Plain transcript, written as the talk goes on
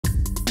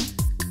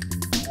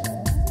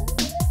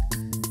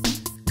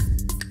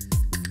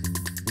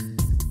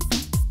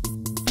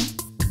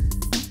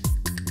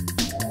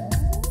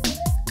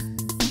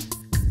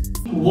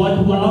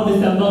what Wow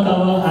December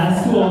cover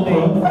has to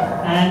offer.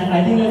 And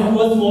I think let's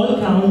do a small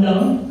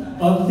countdown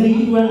of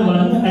 3, 2, and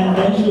 1. And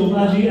then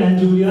Shobhaji and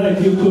Julia,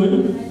 if you could.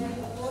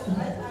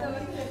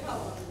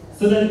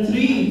 So then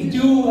 3,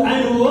 2,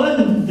 and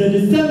 1. The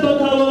December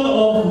cover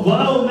of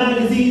Wow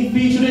magazine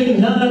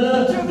featuring none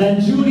other than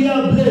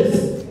Julia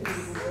Bliss.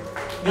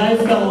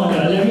 Guys, come on,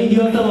 let me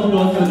hear some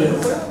applause for this.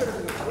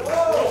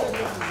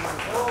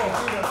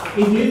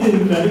 It is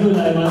incredible,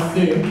 I must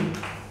say.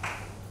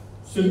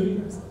 Should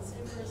we?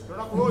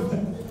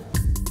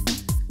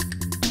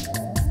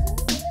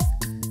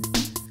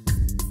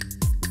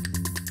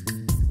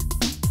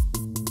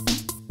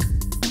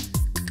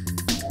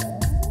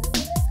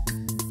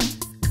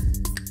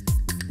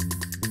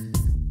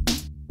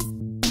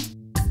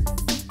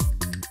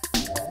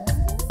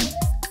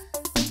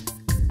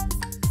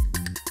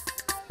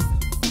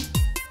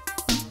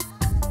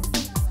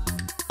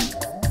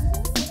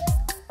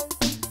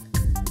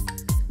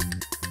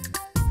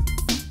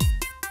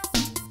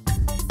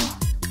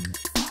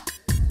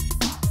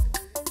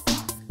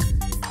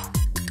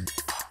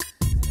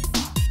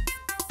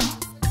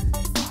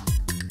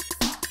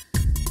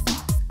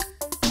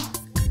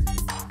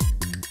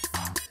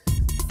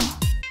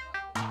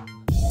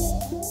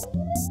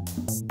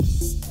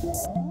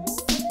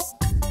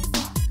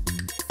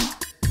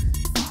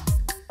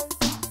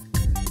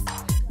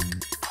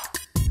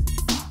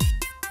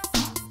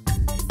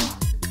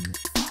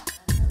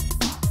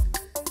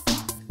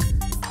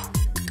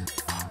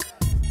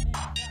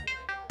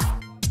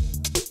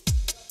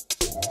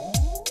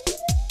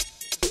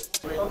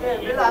 Okay,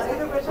 we'll ask you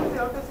the questions. You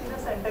have to see the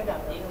center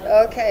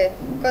camera. Okay.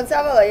 कौन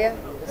सा वाला ये?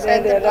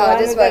 Center.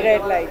 This one.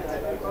 Red light.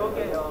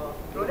 Okay.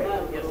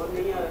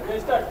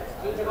 Start.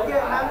 Okay,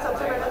 ma'am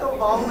सबसे पहले तो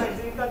वाव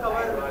magazine का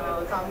cover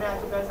सामने आ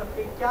चुका है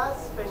सबके. क्या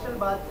स्पेशल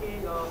बात थी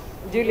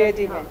जूलिया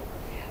जी में?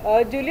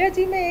 जूलिया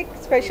जी में एक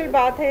स्पेशल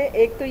बात है.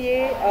 एक तो ये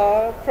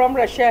फ्रॉम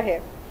रशिया है,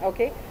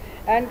 ओके,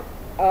 एंड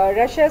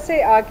रशिया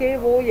से आके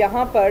वो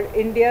यहाँ पर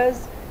इंडियाज़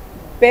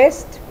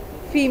बेस्ट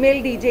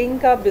फीमेल डीजेइंग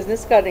का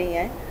बिजनेस कर रही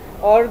हैं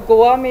और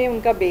गोवा में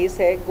उनका बेस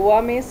है. गोवा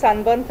में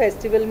सनबर्न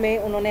फेस्टिवल में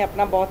उन्होंने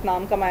अपना बहुत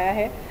नाम कमाया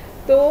है.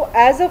 तो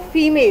एज अ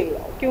फीमेल,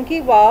 क्योंकि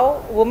वाव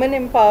वुमेन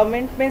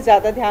एम्पावरमेंट में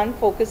ज़्यादा ध्यान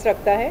फोकस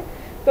रखता है,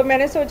 तो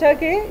मैंने सोचा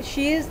कि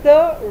she is the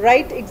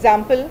right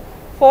example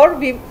for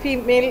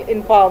female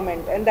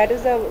empowerment, and that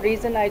is the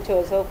reason I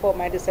chose her for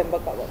my December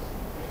cover.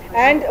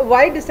 And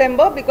Y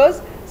December?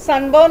 Because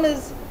sunburn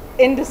is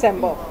in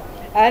December,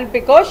 and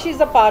because she's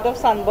a part of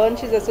Sunburn,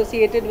 she's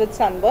associated with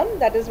Sunburn.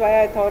 That is why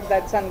I thought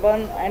that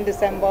Sunburn and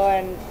December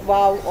and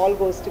Wow all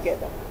goes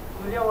together.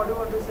 Julia, what do you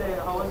want to say?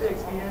 How was your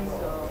experience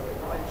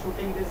while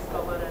shooting this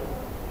cover?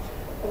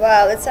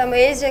 Well, it's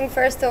amazing.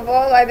 First of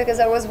all, because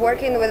I was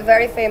working with a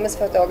very famous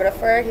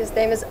photographer. His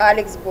name is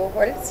Alex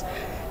Buchholz.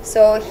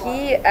 So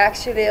he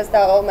actually has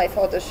done all my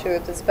photo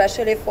shoot,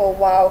 especially for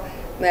Wow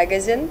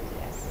magazine.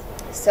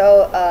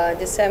 So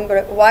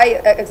December, why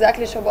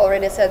exactly Shobha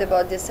already said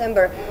about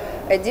December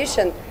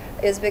edition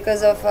is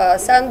because of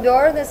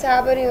Sunburn is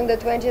happening on the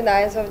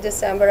 29th of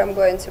December. I'm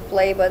going to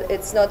play, but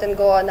it's not in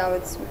Goa now,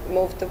 it's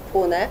moved to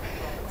Pune.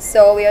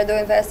 So we are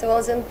doing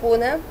festivals in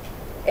Pune.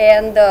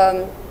 And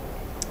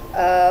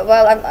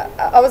well,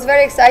 I was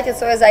very excited,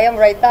 so as I am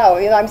right now,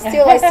 you know, I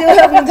still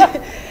haven't,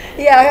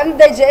 yeah, I haven't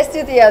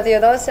digested yet, you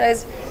know, so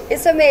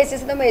it's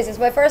amazing, it's amazing. It's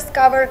my first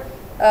cover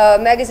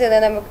magazine,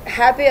 and I'm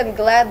happy and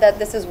glad that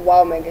this is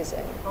Wow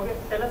magazine. Okay,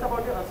 tell us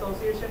about your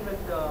association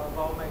with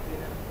Wow magazine.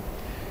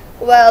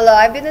 Well,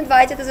 I've been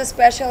invited as a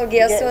special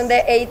guest on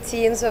the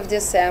 18th of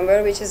December,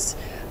 which is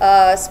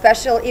a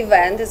special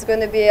event. It's going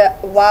to be a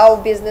Wow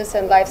Business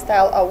and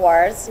Lifestyle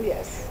Awards.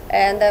 Yes.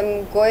 And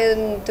I'm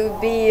going to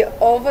be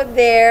over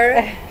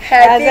there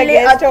happily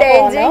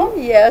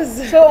attending.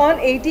 Yes. So on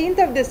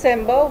 18th of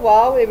December,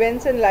 Wow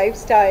Events and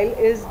Lifestyle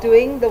is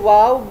doing the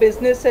Wow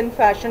Business and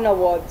Fashion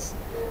Awards.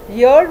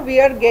 Here we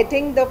are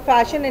getting the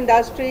fashion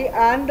industry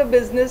and the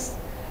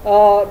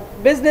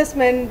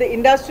businessmen, the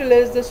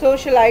industrialists, the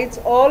socialites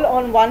all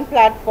on one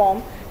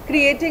platform,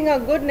 creating a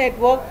good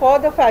network for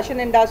the fashion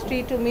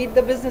industry to meet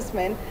the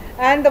businessmen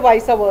and the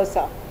vice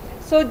versa.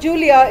 So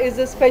Julia is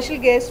a special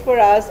guest for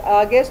us,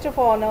 our guest of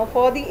honor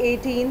for the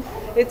 18th.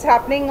 It's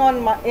happening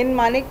in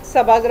Manik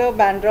Sabhagrah,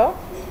 Bandra.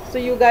 So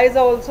you guys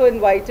are also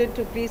invited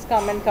to please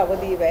come and cover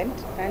the event.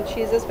 And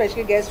she's a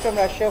special guest from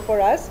Russia for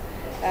us.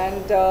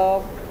 And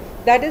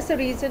that is the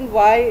reason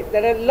why,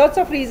 there are lots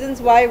of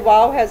reasons why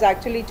Wow has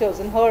actually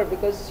chosen her,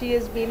 because she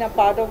has been a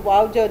part of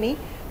Wow journey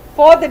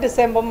for the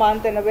December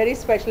month and a very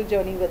special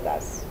journey with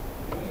us.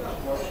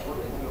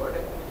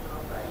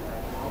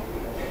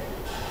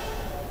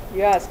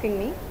 You're asking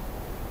me?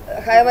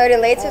 How am I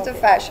related to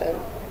fashion?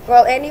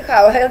 Well,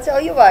 anyhow, I'll tell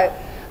you why.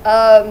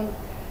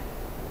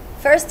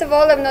 First of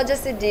all, I'm not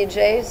just a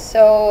DJ,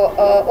 so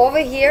over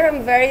here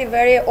I'm very,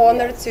 very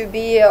honored to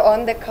be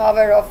on the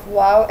cover of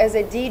Wow as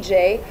a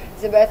DJ,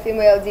 the best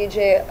female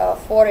DJ,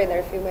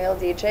 foreigner female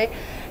DJ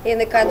in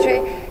the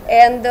country.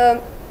 And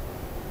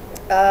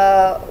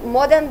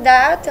more than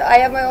that, I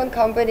have my own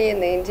company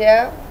in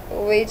India,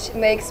 which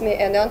makes me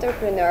an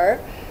entrepreneur.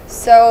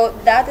 So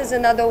that is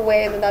another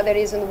way and another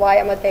reason why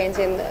I'm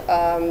attending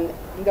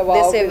The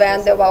Wow this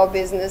event, the Wow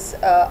Business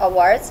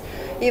Awards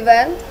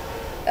event.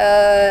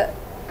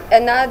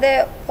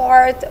 Another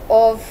part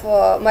of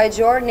my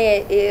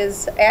journey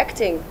is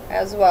acting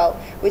as well,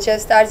 which I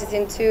started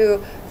in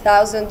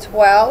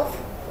 2012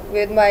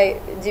 with my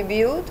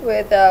debut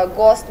with a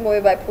ghost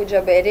movie by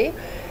Angad Bedi.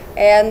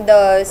 And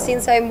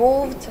since I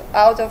moved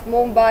out of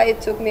Mumbai,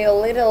 it took me a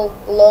little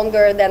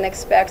longer than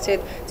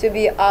expected to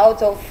be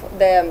out of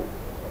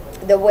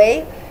the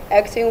way,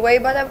 acting way,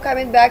 but I'm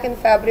coming back in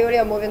February.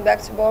 I'm moving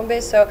back to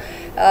Bombay, so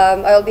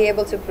I'll be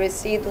able to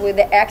proceed with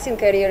the acting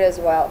career as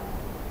well.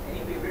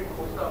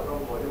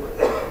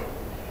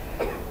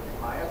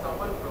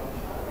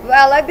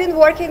 Well, I've been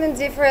working in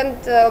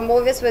different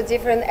movies with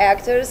different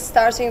actors,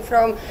 starting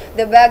from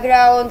the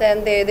background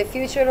and the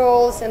future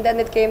roles, and then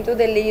it came to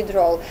the lead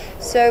role.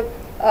 So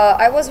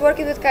I was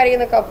working with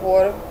Kareena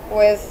Kapoor,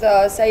 with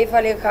Saif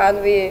Ali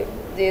Khan. We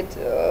did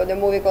the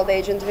movie called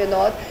Agent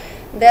Vinod.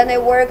 Then I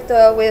worked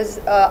with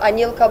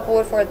Anil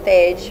Kapoor for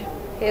Tej,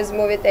 his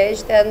movie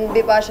Tej. Then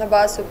Bipasha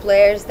Basu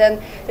Players.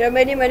 Then there are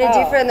many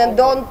different. And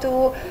Don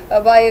 2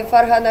 by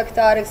Farhan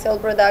Akhtar, Excel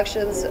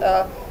Productions.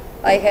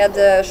 I had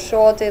a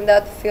shot in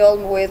that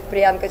film with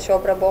Priyanka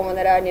Chopra, Boman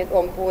Irani,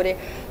 Om Puri.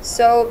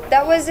 So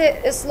that was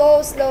a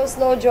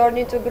slow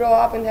journey to grow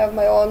up and have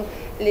my own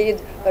lead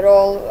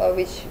role,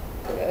 with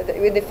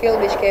the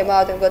film which came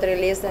out and got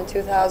released in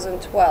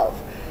 2012.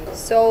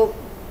 So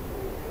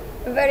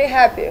I'm very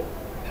happy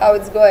how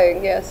it's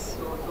going, yes.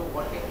 So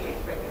what can we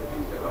expect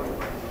in future?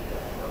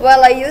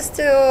 Well, I used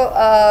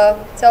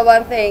to tell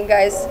one thing,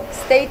 guys,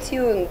 stay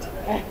tuned,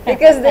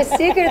 because the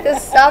secret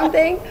is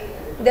something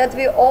that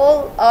we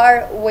all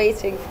are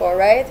waiting for,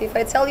 right? If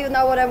I tell you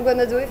now what I'm going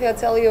to do, if I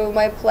tell you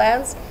my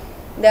plans,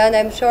 then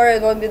I'm sure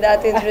it won't be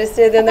that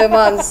interested in a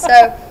month.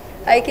 So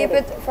I keep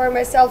it for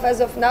myself as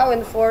of now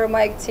and for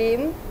my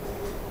team,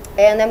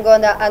 and I'm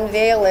going to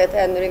unveil it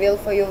and reveal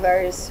for you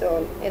very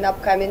soon in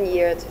upcoming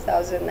year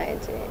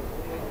 2019.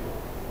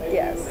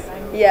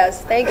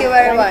 Yes, thank you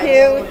very much.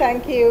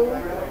 Thank you.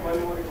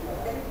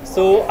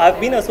 So I've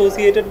been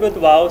associated with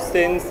WOW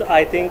since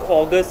I think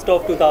August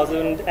of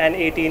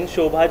 2018.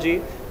 Shobha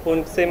ji,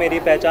 उनसे मेरी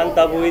पहचान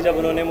तब हुई जब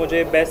उन्होंने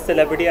मुझे best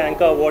celebrity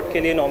anchor award के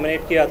लिए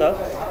नॉमिनेट किया था.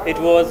 It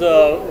was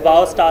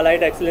WOW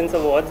Starlight Excellence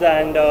Awards,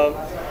 and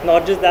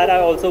not just that,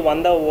 I also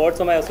won the award.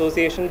 So my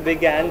association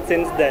began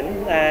since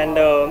then. And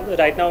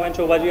right now, when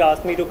Shobha ji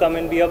asked me to come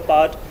and be a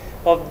part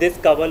of this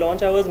cover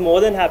launch, I was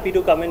more than happy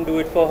to come and do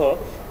it for her.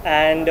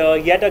 And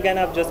yet again,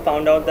 I've just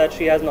found out that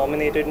she has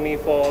nominated me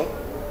for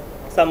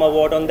some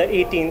award on the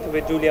 18th,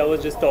 which Julia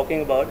was just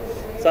talking about.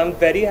 So I'm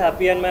very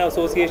happy, and my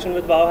association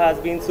with WOW has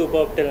been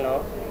superb till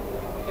now.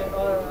 Okay,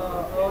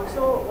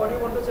 also, what do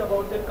you want to say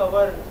about the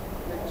cover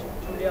with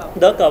Julia?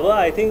 The cover,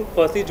 I think,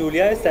 firstly,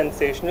 Julia is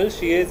sensational.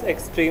 She is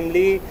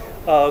extremely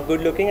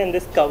good looking, and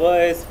this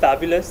cover is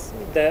fabulous.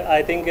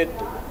 I think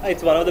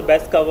it's one of the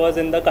best covers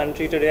in the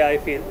country today, I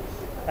feel.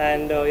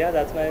 And yeah,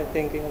 that's my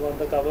thinking about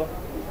the cover.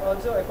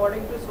 Also,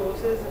 according to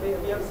sources, we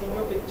have seen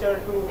your picture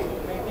to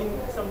meeting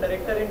some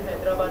director in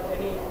Hyderabad.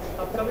 Any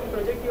upcoming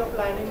project you are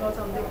planning or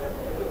something?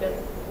 You can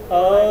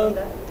on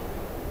that?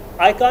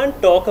 I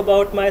can't talk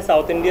about my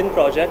South Indian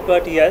project,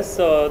 but yes,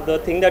 the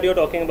thing that you're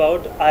talking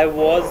about, I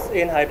was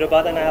in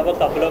Hyderabad and I have a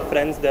couple of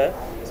friends there.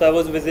 So I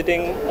was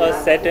visiting a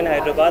set in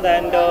Hyderabad,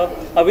 and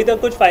abhi tak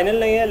kuch final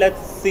nahi hai.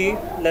 Let's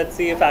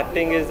see if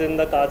acting is in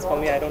the cards for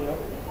me. I don't know.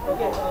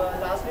 Okay,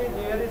 lastly,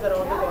 New Year is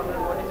around the corner.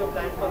 What is your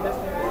plan for this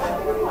New Year?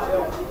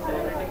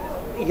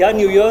 Yeah,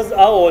 New Year's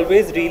are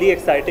always really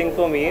exciting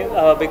for me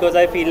because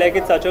I feel like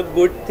it's such a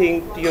good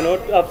thing,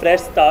 a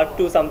fresh start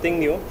to something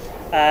new.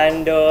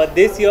 And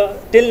this year,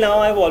 till now,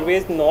 I've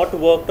always not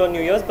worked on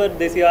New Year's, but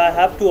this year I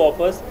have 2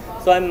 offers.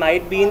 So I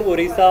might be in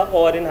Orissa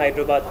or in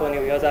Hyderabad for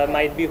New Year's. I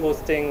might be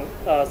hosting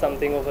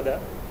something over there.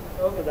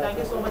 Okay, thank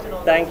you so much. And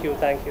all Thank you.